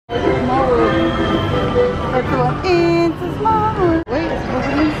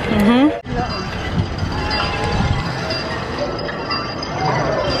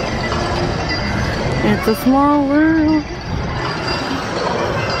a small world.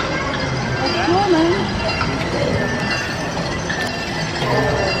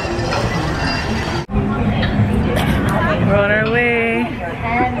 We're on our way. Your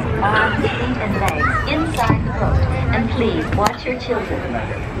hands, arms, feet, and legs inside the boat. And please watch your children.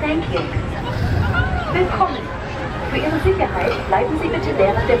 Thank you. Willkommen. Für Ihre Sicherheit bleiben Sie bitte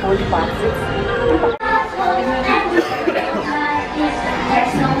während der Bootsfahrt sitzen.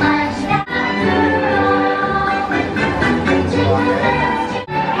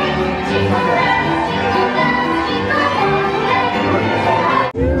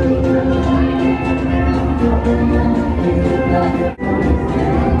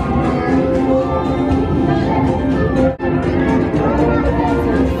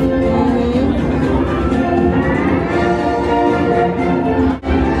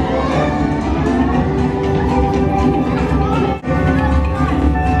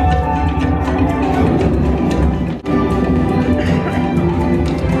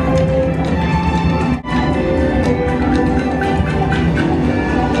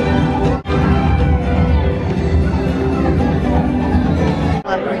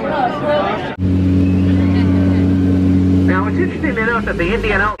 That the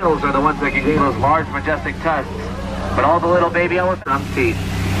Indian elephants are the ones that can gain those large, majestic tusks, but all the little baby elephants have teeth.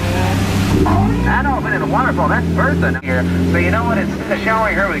 That elephant is wonderful. That's Bertha here. So you know what? Instead of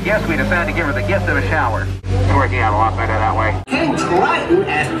showering her with gifts, we decided to give her the gift of a shower. It's working out a lot better that way. Ken Triton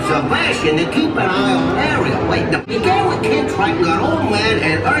asked Sebastian to keep an eye on Ariel. Wait, the began with Ken Triton got old man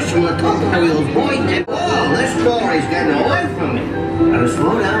and Ursula took Ariel's boy and whoa, this story's getting away from me. Gotta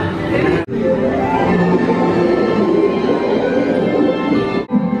slow down.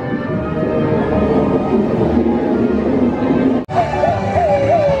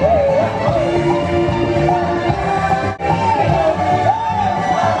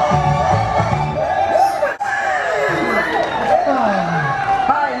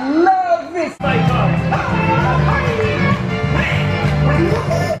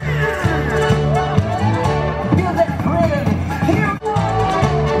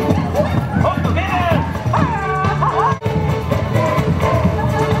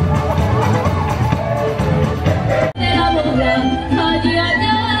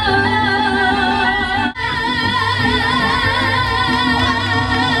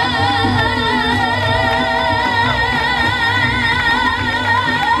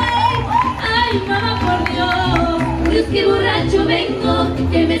 Que borracho vengo,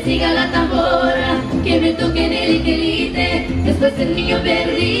 que me siga la tambora, que me toque en el iquelite, después el niño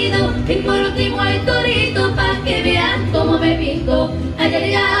perdido, y por último el torito, pa' que vean cómo me pinto, ay,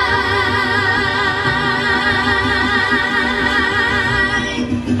 ay, ay,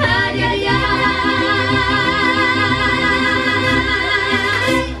 ay, ay, ay.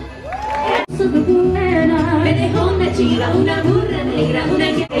 Me dejó una chiva, una burra negra, una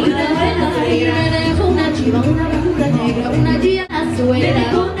negra, me dejó una chiva, una burra negra, una tía suegra, me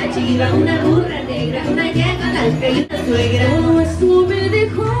dejó una chiva, una burra negra, una yegua alta y una suegra. Todo esto me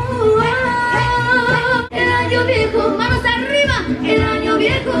dejó el año viejo, manos arriba, el año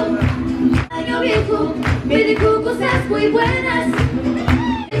viejo, me dejó cosas muy buenas,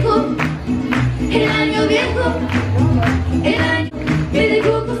 el año viejo, me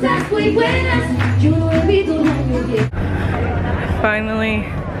dejó cosas muy buenas, yo no olvido el año viejo. Finally,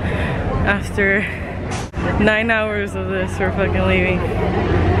 after 9 hours of this, we're fucking leaving.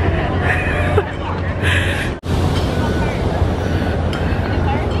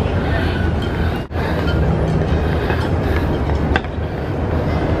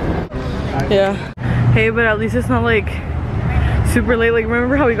 Yeah. Hey, but at least it's not like super late. Like,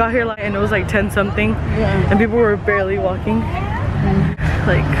 remember how we got here and it was like 10 something? Yeah. And people were barely walking?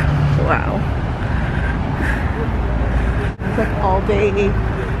 Like, wow. It's like all day,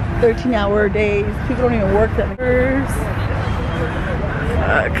 13-hour days. People don't even work that much.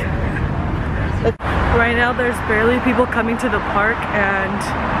 Fuck. Right now there's barely people coming to the park and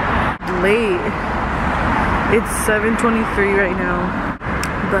late. It's 7:23 right now.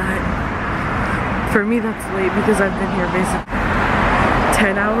 But for me that's late because I've been here basically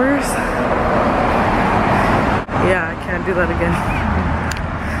 10 hours. Yeah, I can't do that again.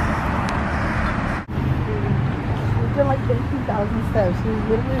 Like 18,000 steps. We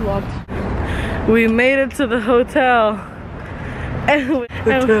literally walked. We made it to the hotel. And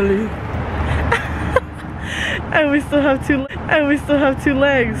we still have two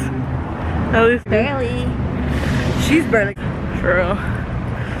legs. At least barely. She's barely. For real.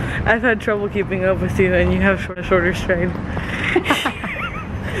 I've had trouble keeping up with you and you have shorter stride.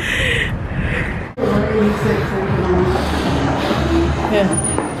 Yeah.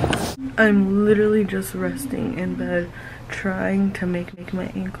 I'm literally just resting in bed, trying to make my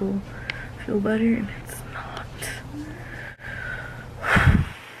ankle feel better, and it's not. Oh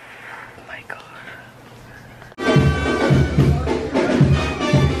my god.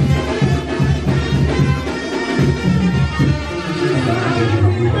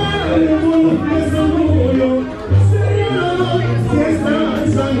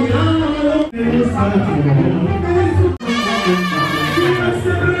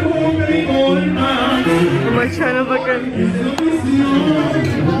 Am I trying to fucking...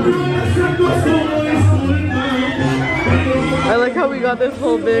 I like how we got this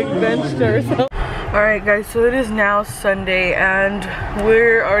whole big bench to ourselves. Alright guys, so it is now Sunday and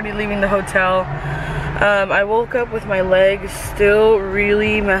we're already leaving the hotel. I woke up with my legs still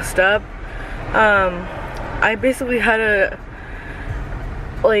really messed up. I basically had to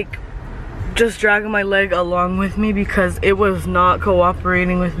like just drag my leg along with me because it was not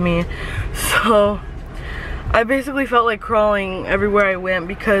cooperating with me. So I basically felt like crawling everywhere I went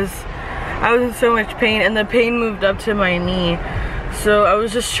because I was in so much pain, and the pain moved up to my knee. So I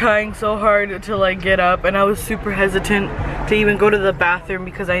was just trying so hard to like get up, and I was super hesitant to even go to the bathroom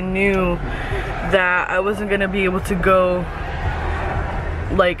because I knew that I wasn't gonna be able to go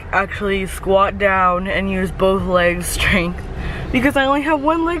like actually squat down and use both legs strength because I only have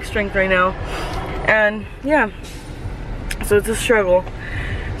one leg strength right now. And yeah, so it's a struggle.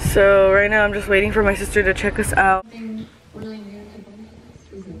 So right now I'm just waiting for my sister to check us out. Something really new to both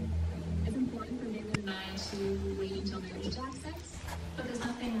of us. It's important for David and I to wait until marriage to have sex, but there's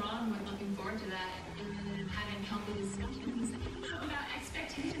nothing wrong with looking forward to that and having healthy discussions about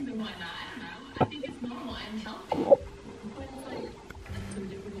expectations and whatnot. I don't know. I think it's normal and healthy. But it's like, it's so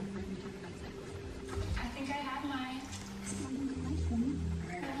difficult for me to talk about sex. I think I have my...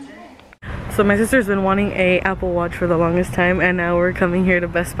 So my sister's been wanting a Apple Watch for the longest time, and now we're coming here to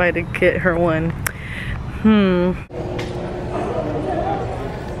Best Buy to get her one.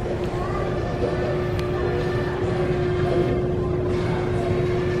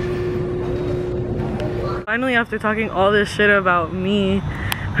 Finally, after talking all this shit about me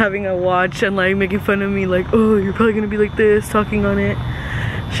having a watch and like making fun of me like, oh, you're probably gonna be like this, talking on it,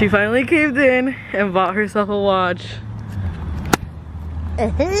 she finally caved in and bought herself a watch.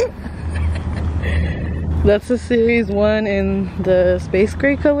 That's the Series 1 in the space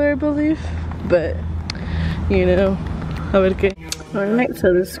gray color, I believe. But, you know, alright,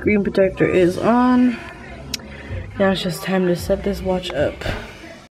 so the screen protector is on. Now it's just time to set this watch up.